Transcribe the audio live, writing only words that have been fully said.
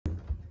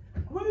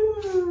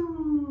I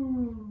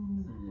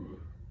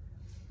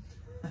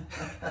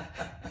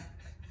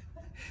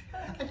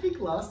think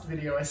last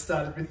video I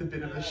started with a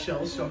bit of a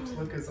shell-shocked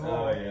look as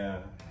well. Oh yeah,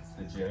 it's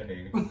the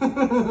journey.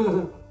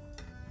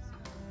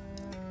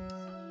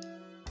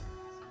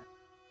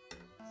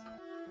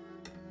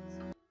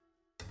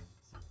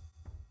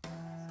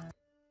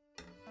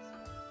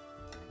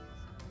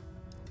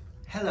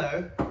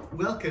 Hello,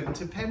 welcome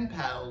to Pen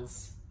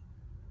Pals.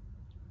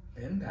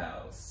 Pen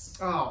Pals.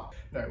 Oh,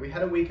 no, we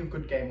had a week of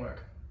good game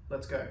work.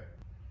 Let's go.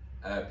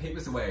 Pete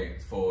was away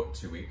for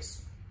 2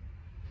 weeks,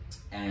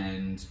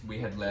 and we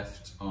had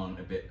left on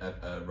a bit of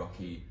a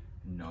rocky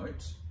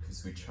note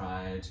because we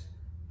tried,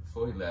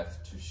 before he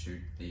left, to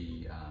shoot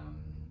the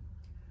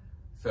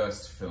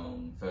first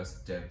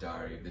dev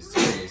diary of this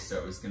series. So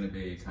it was going to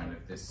be kind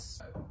of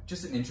this,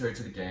 just an intro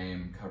to the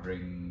game,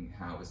 covering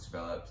how it was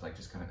developed, like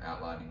just kind of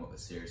outlining what the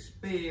series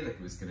would be. Like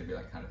it was going to be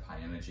like kind of high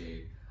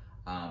energy.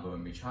 But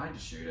when we tried to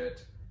shoot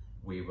it,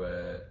 we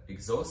were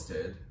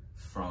exhausted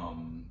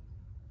from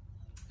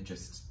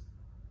just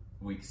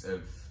weeks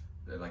of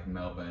like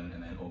Melbourne,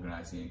 and then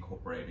organising,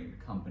 incorporating the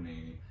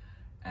company,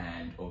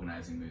 and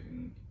organising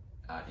moving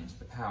into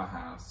the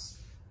powerhouse.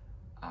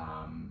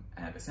 And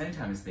at the same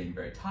time as being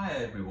very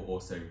tired, we were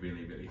also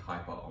really, really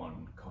hyper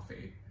on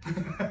coffee.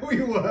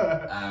 We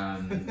were!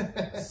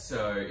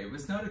 So it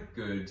was not a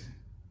good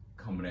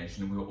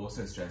combination. We were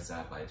also stressed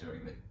out by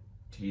doing the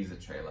teaser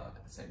trailer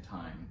at the same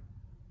time.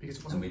 Because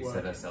it wasn't working.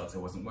 Set ourselves, it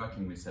wasn't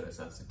working, we set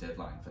ourselves a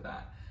deadline for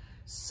that.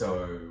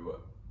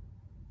 So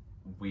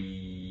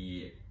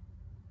we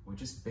were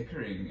just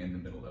bickering in the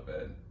middle of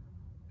it.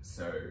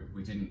 So I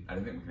don't think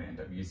we're gonna end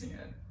up using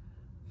it.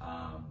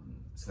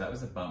 So that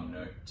was a bum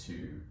note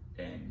to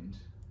end,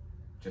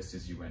 just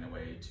as you went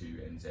away to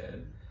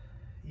NZ.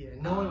 Yeah,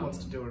 no one wants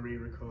to do a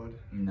re-record.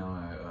 No,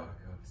 oh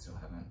god, we still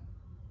haven't.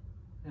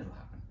 It'll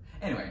happen.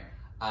 Anyway,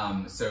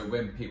 so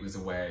when Pete was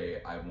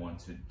away, I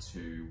wanted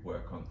to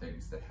work on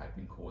things that had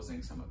been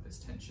causing some of this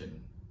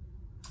tension,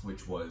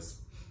 which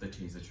was the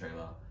teaser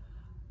trailer,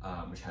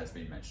 which has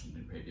been mentioned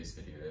in previous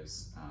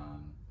videos.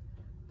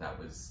 That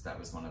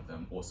was one of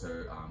them.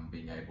 Also,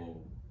 being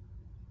able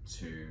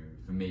to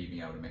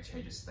make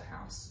changes to the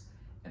house,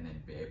 and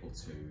then be able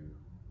to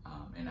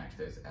enact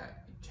those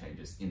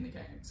changes in the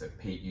game. So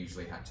Pete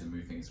usually had to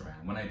move things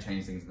around. When I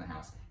change things in the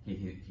house,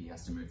 he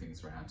has to move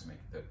things around to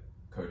make the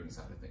coding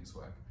side of things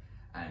work.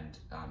 And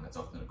that's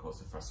often a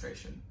cause of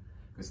frustration,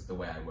 because the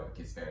way I work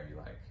is very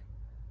like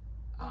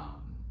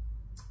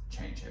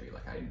change heavy.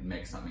 Like I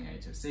make something, I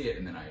need to see it,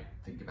 and then I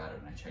think about it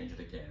and I change it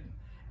again,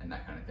 and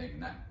that kind of thing.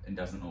 And that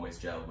doesn't always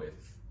gel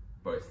with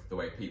both the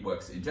way Pete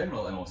works in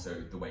general and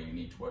also the way you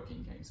need to work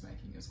in games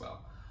making as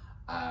well.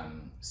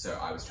 So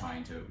I was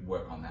trying to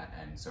work on that,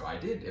 and so I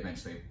did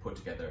eventually put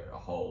together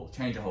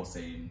change a whole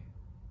scene,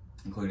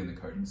 including the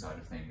coding side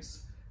of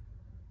things,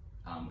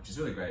 which is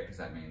really great because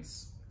that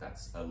means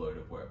that's a load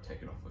of work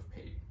taken off of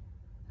Pete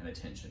and a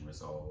tension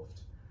resolved.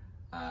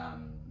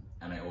 And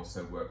I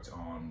also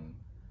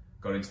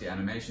got into the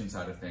animation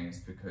side of things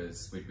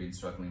because we'd been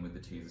struggling with the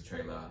teaser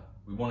trailer.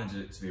 We wanted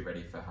it to be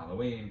ready for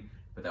Halloween,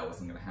 but that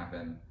wasn't going to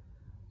happen.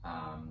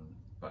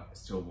 But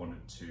still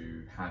wanted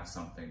to have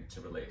something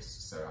to release.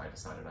 So I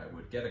decided I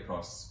would get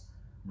across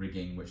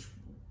rigging, which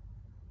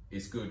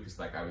is good because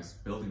like I was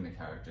building the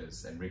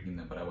characters and rigging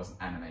them, but I wasn't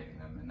animating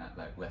them, and that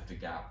like left a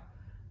gap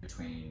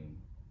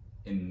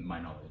in my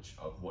knowledge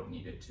of what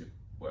needed to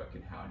work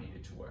and how it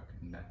needed to work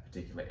in that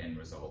particular end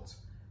result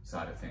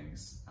side of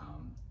things.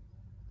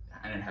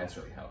 And it has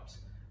really helped.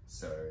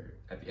 So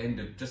at the end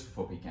of, just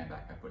before Pete came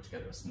back, I put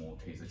together a small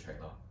teaser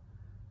trailer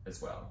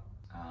as well.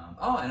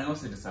 Oh, and I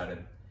also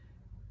decided,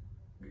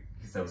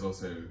 because I was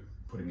also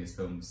putting these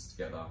films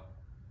together,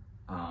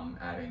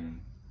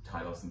 adding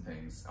titles and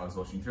things, I was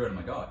watching through it and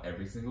I'm like, oh,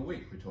 every single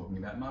week we're talking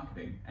about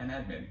marketing and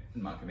admin,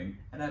 and marketing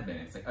and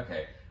admin. It's like,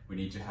 okay, we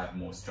need to have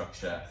more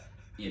structure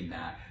in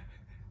that,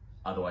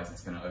 otherwise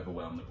it's going to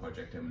overwhelm the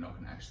project and we're not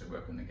going to actually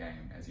work on the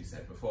game, as you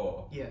said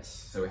before. Yes.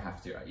 So we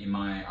have to,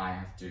 I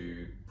have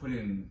to put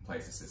in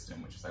place a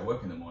system, which is I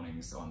work in the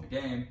mornings on the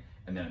game,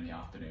 and then in the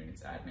afternoon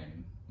it's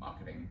admin,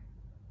 marketing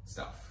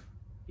stuff.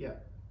 Yeah.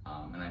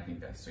 And I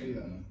think that's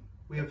been...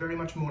 We are very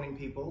much morning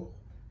people.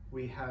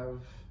 We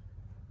have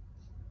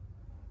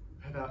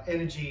our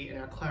energy and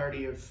our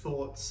clarity of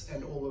thoughts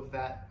and all of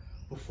that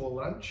before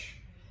lunch.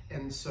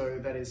 And so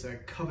that is a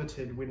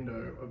coveted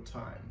window of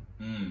time.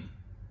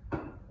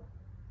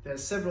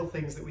 There's several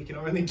things that we can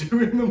only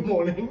do in the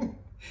morning,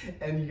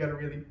 and you gotta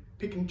really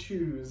pick and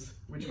choose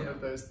which one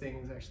of those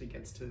things actually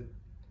gets to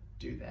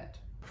do that.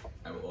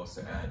 I will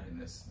also add in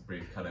this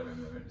brief cutaway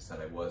moment is that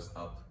I was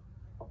up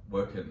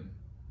working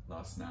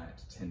last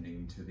night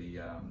tending to the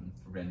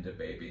render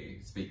baby,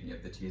 speaking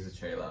of the teaser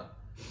trailer,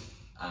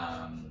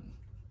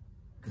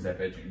 because our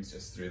bedroom's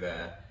just through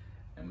there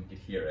and we could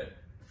hear it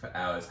for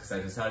hours, because I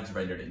decided to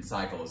render it in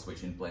cycles,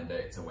 which in Blender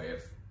it's a way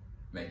of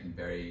making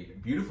very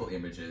beautiful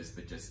images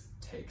but just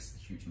takes a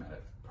huge amount of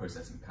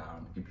processing power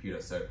on the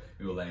computer. So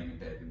we were laying in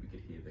bed and we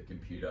could hear the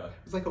computer.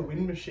 It's like a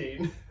wind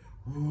machine.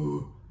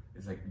 Ooh,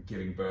 It's like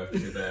giving birth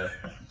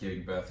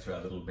to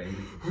our little baby.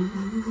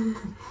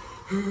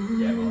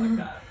 Yeah, more like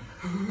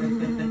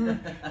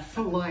that.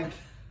 For like,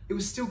 it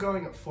was still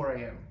going at 4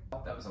 a.m.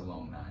 That was a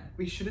long night.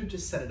 We should have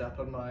just set it up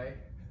on my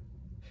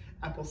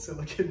Apple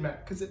Silicon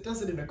Mac, because it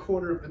does it in a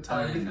quarter of the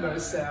time with no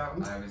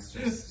sound. I was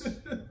just,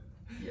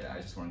 yeah,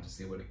 I just wanted to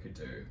see what it could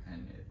do,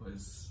 and it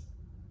was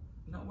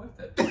not worth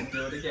it. I'd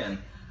do it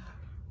again.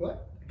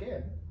 What?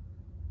 Again?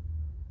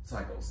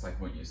 Cycles, like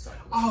won't use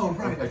cycles. Oh,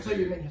 right, I thought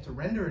you meant you have to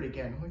render it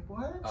again. I'm like,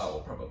 what? Oh,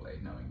 well, probably,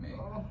 knowing me.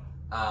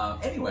 Oh.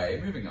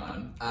 Anyway, moving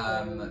on.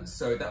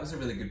 So that was a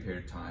really good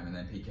period of time, and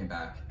then Pete came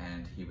back,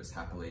 and he was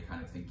happily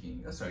kind of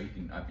thinking, oh, sorry,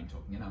 I've been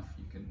talking enough,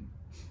 you can...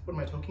 What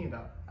am I talking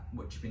about?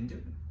 What you've been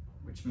doing,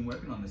 what you've been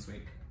working on this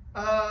week.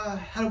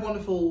 Had a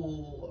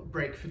wonderful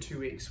break for 2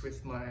 weeks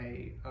with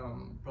my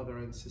brother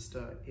and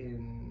sister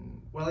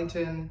in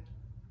Wellington.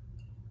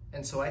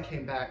 And so I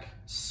came back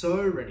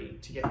so ready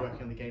to get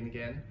working on the game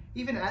again.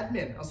 Even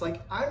admin, I was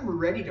like, I'm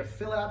ready to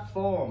fill out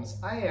forms.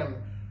 I am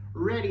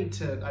ready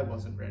to, I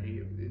wasn't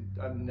ready.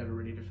 I'm never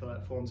ready to fill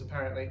out forms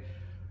apparently.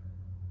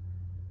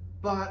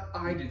 But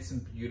I did some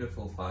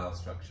beautiful file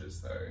structures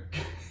though.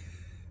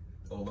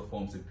 All the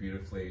forms are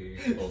beautifully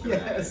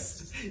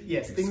organized.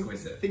 Yes,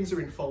 things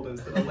are in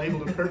folders that are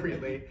labeled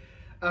appropriately.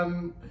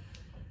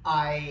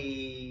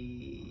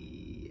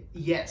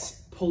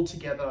 Yes, pulled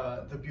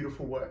together the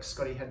beautiful work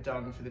Scotty had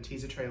done for the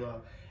teaser trailer,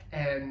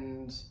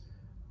 and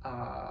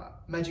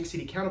Magic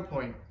City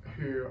Counterpoint,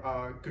 who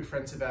are good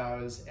friends of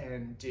ours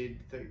and did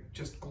the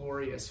just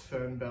glorious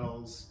Fern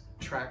Bells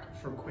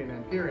track from Queen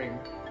Anne Peering.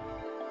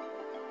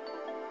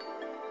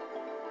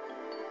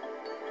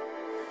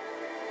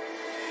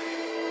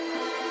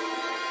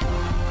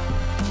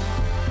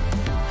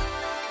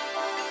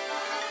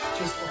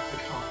 Just off the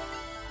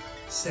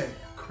cuff, sent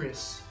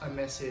Chris a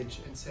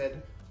message and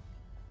said,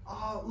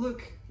 oh,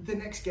 look, the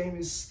next game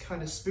is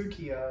kind of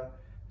spookier.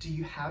 Do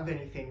you have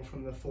anything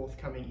from the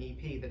forthcoming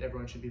EP that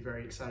everyone should be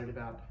very excited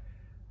about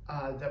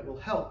that will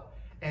help?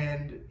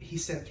 And he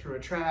sent through a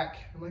track.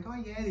 I'm like, oh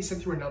yeah, he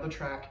sent through another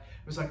track.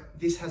 It was like,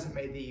 this hasn't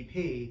made the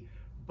EP,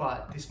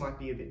 but this might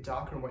be a bit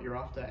darker than what you're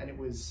after. And it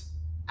was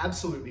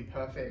absolutely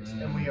perfect.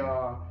 And we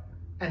are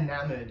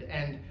enamored.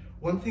 And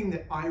one thing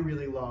that I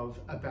really love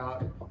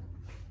about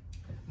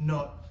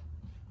not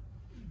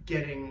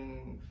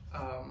getting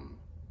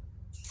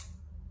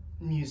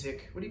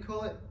music, what do you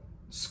call it?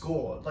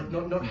 Scored, like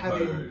not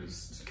having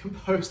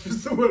composed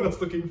is the word I was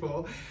looking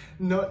for.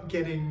 Not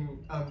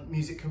getting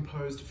music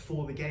composed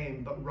for the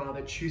game, but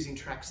rather choosing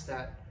tracks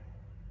that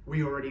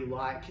we already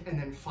like and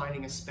then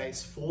finding a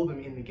space for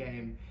them in the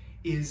game.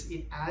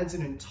 It adds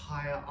an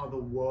entire other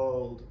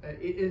world.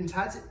 It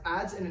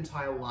adds an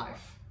entire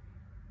life.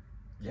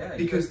 Yeah,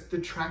 because the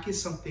track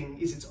is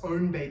its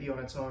own baby on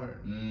its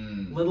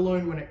own, let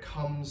alone when it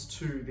comes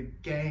to the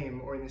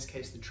game, or in this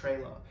case, the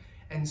trailer.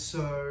 And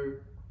so,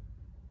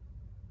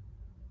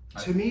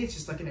 to me, it's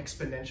just like an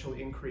exponential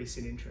increase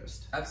in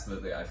interest.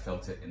 Absolutely, I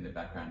felt it in the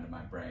background of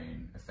my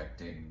brain,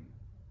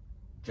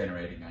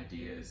 generating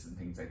ideas and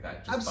things like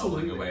that, just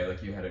bubbling away.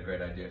 Like you had a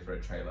great idea for a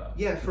trailer.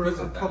 Yeah, for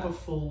a proper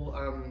full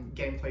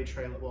gameplay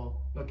trailer,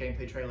 well, not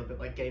gameplay trailer, but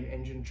like game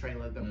engine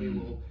trailer that we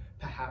will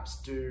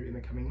perhaps do in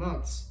the coming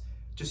months,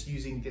 just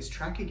using this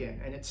track again.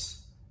 And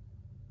it's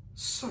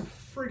so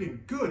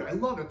friggin' good. I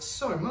love it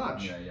so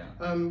much. Yeah,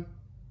 yeah. And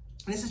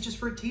this is just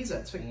for a teaser.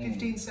 It's like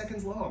 15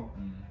 seconds long.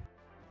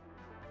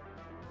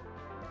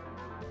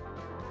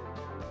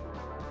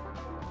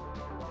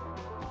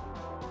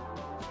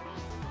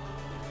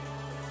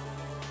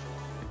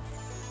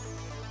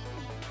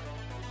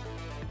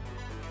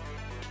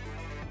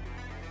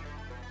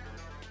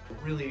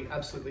 Really,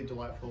 absolutely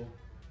delightful.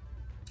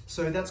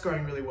 So that's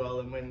going really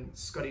well, and when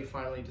Scotty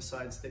finally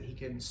decides that he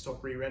can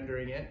stop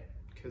re-rendering it,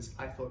 because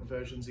I thought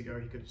versions ago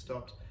he could have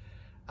stopped.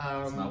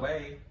 It's my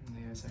way.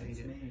 Yes, I hate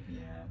it. Me.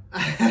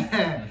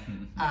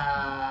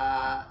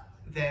 Yeah.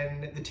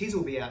 Then the teaser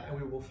will be out,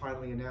 and we will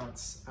finally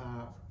announce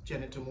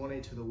Janet de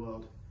Mornay to the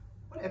world.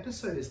 What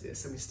episode is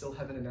this? And we still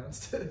haven't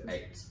announced it.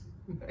 8.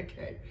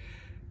 Okay,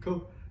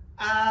 cool.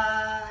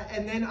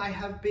 And then I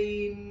have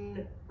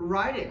been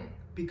writing,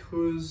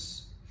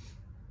 because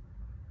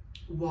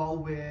while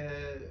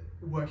we're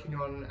working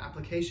on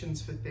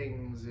applications for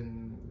things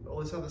and all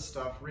this other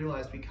stuff,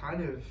 realized we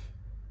kind of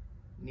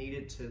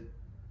needed to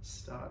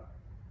start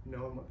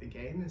knowing what the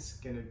game is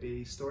going to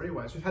be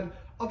story-wise. We've had,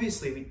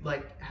 obviously, we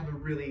have a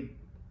really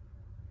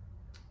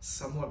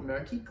somewhat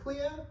murky,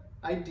 clear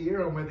idea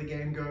on where the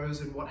game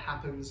goes and what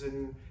happens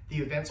and the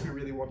events we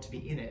really want to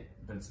be in it.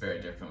 But it's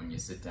very different when you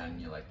sit down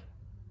and you're like,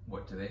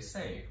 what do they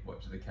say?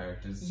 What do the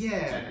characters do?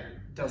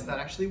 Does that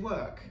actually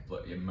work?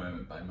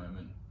 Moment by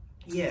moment.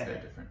 Yeah. It's very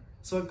different.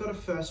 So I've got a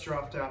first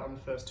draft out on the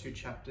first 2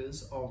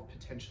 chapters of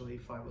potentially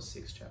 5 or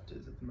 6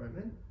 chapters at the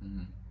moment.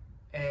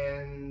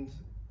 And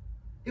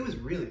it was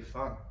really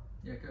fun.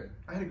 Yeah, good.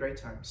 I had a great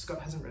time.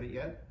 Scott hasn't read it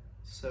yet,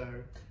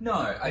 so no,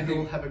 I think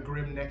we'll have a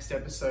grim next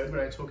episode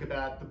where I talk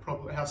about the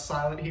problem, how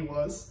silent he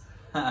was.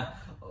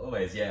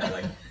 Always, yeah.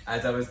 Like,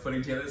 as I was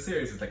putting together the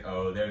series, it's like,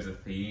 oh, there's a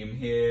theme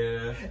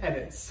here. And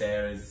it's...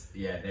 there's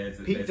a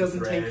Pete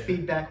doesn't take thread.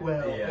 feedback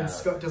well, and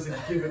Scott doesn't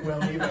give it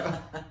well either.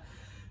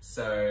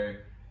 So,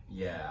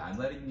 yeah, I'm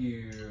letting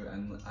you...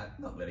 I'm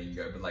not letting you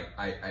go, but like,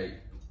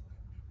 that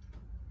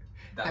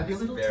Have your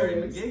was little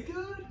very... toys. Yeah,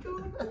 go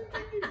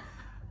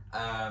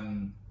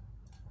on.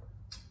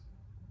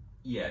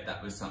 Yeah,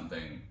 that was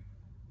something,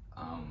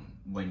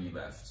 when you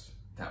left,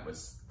 that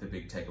was the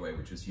big takeaway,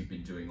 which was you've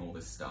been doing all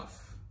this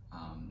stuff,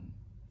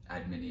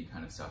 admin-y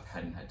kind of stuff,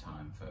 hadn't had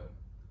time for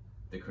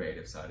the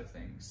creative side of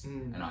things,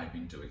 and I'd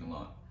been doing a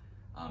lot,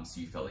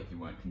 so you felt like you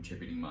weren't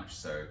contributing much,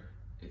 so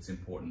it's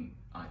important,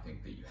 I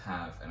think, that you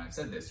have, and I've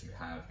said this, you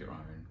have your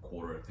own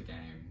quarter of the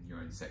game, your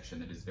own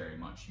section that is very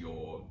much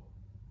your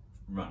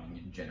running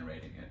and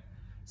generating it.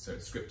 So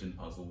script and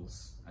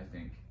puzzles, I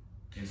think,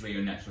 is where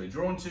you're naturally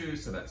drawn to,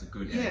 so that's a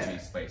good energy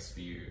space for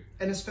you.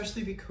 And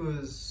especially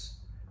because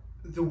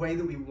the way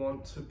that we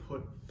want to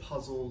put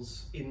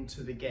puzzles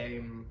into the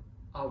game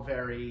are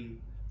very,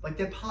 like,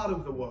 they're part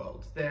of the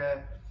world.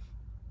 They're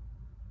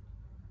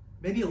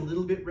maybe a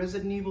little bit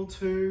Resident Evil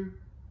 2,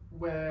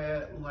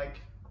 where,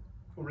 like,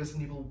 or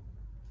Resident Evil,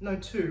 no,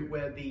 2,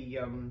 where the,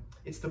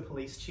 it's the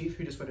police chief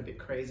who just went a bit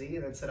crazy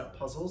and then set up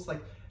puzzles.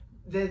 Like,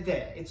 they're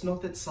there. It's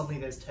not that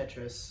suddenly there's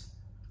Tetris.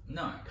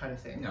 No. Kind of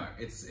thing. No,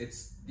 it's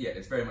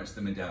very much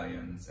the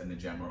medallions and the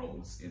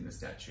gemmerals in the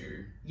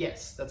statue.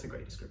 Yes, that's a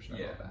great description.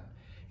 I love that.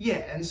 Yeah,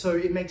 and so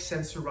it makes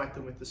sense to write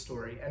them with the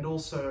story, and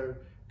also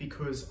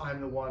because I'm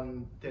the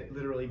one that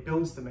literally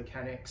builds the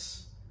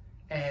mechanics,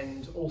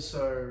 and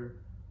also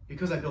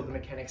because I build the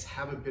mechanics,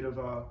 have a bit of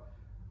a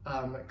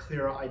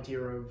clearer idea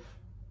of,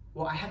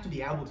 well, I have to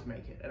be able to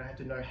make it, and I have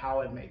to know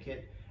how I'd make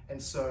it,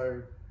 and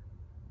so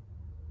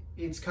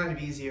it's kind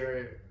of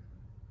easier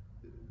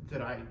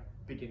that I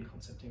begin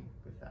concepting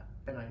with that,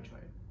 and I enjoy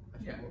it, I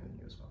think, more than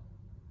you as well.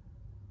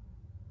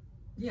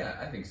 Yeah,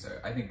 I think so.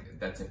 I think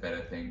that's a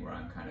better thing where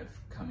I'm kind of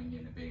coming in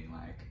and being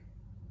like,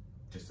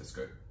 just the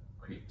scope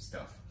creep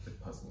stuff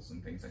with puzzles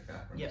and things like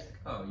that. Where I'm just like,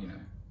 oh, you know.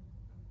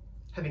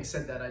 Having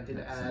said that, I did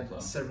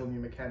add several new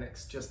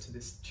mechanics just to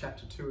this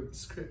chapter 2 of the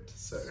script,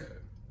 so...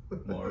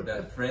 More of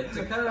that thread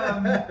to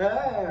come.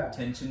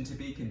 Tension to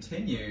be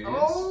continued.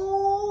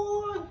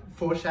 Oh!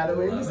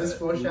 Foreshadowing? Is this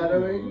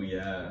foreshadowing? Ooh,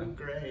 yeah.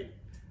 Great.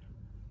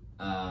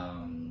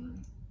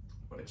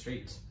 What a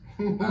treat.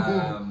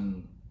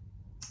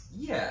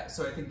 Yeah,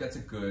 so I think that's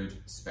a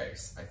good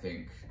space. I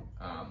think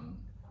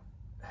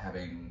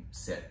having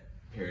set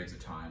periods of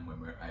time when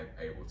we're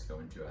able to go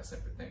and do our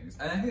separate things.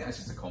 And I think that's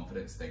just a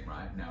confidence thing,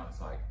 right? Now it's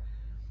like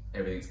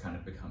everything's kind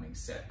of becoming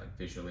set, like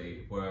visually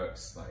it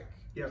works, like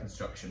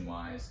construction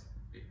wise,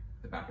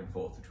 the back and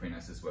forth between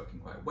us is working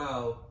quite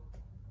well.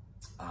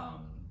 I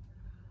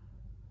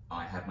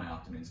have my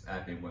afternoons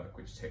admin work,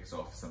 which takes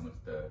off some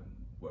of the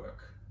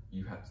work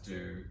you have to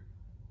do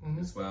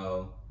as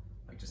well,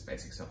 like just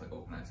basic stuff like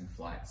organizing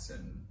flights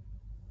and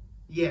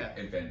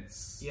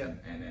events and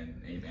then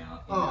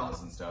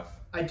emails and stuff.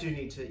 I do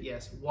need to,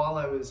 while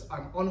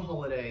I'm on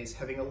holidays,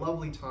 having a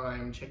lovely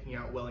time checking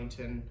out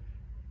Wellington,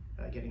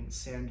 getting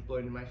sand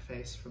blown in my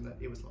face from that.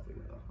 It was lovely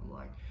weather, I'm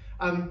like.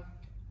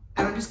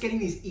 And I'm just getting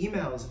these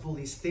emails of all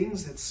these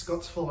things that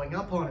Scott's following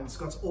up on and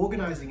Scott's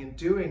organizing and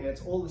doing.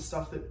 It's all the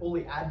stuff that, all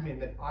the admin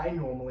that I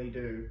normally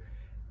do.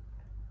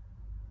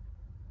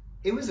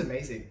 It was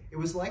amazing. It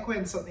was like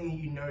when something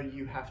you know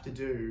you have to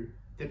do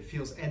that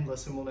feels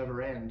endless and will never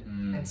end,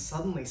 and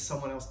suddenly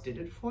someone else did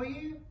it for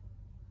you.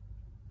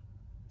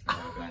 I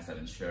organized that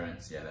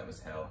insurance. Yeah, that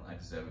was hell. I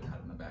deserve a pat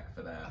on the back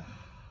for that.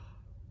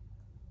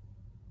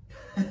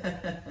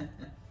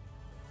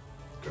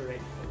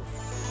 Grateful.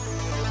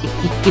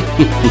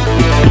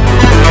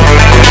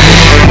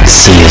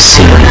 See you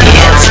soon,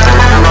 kids.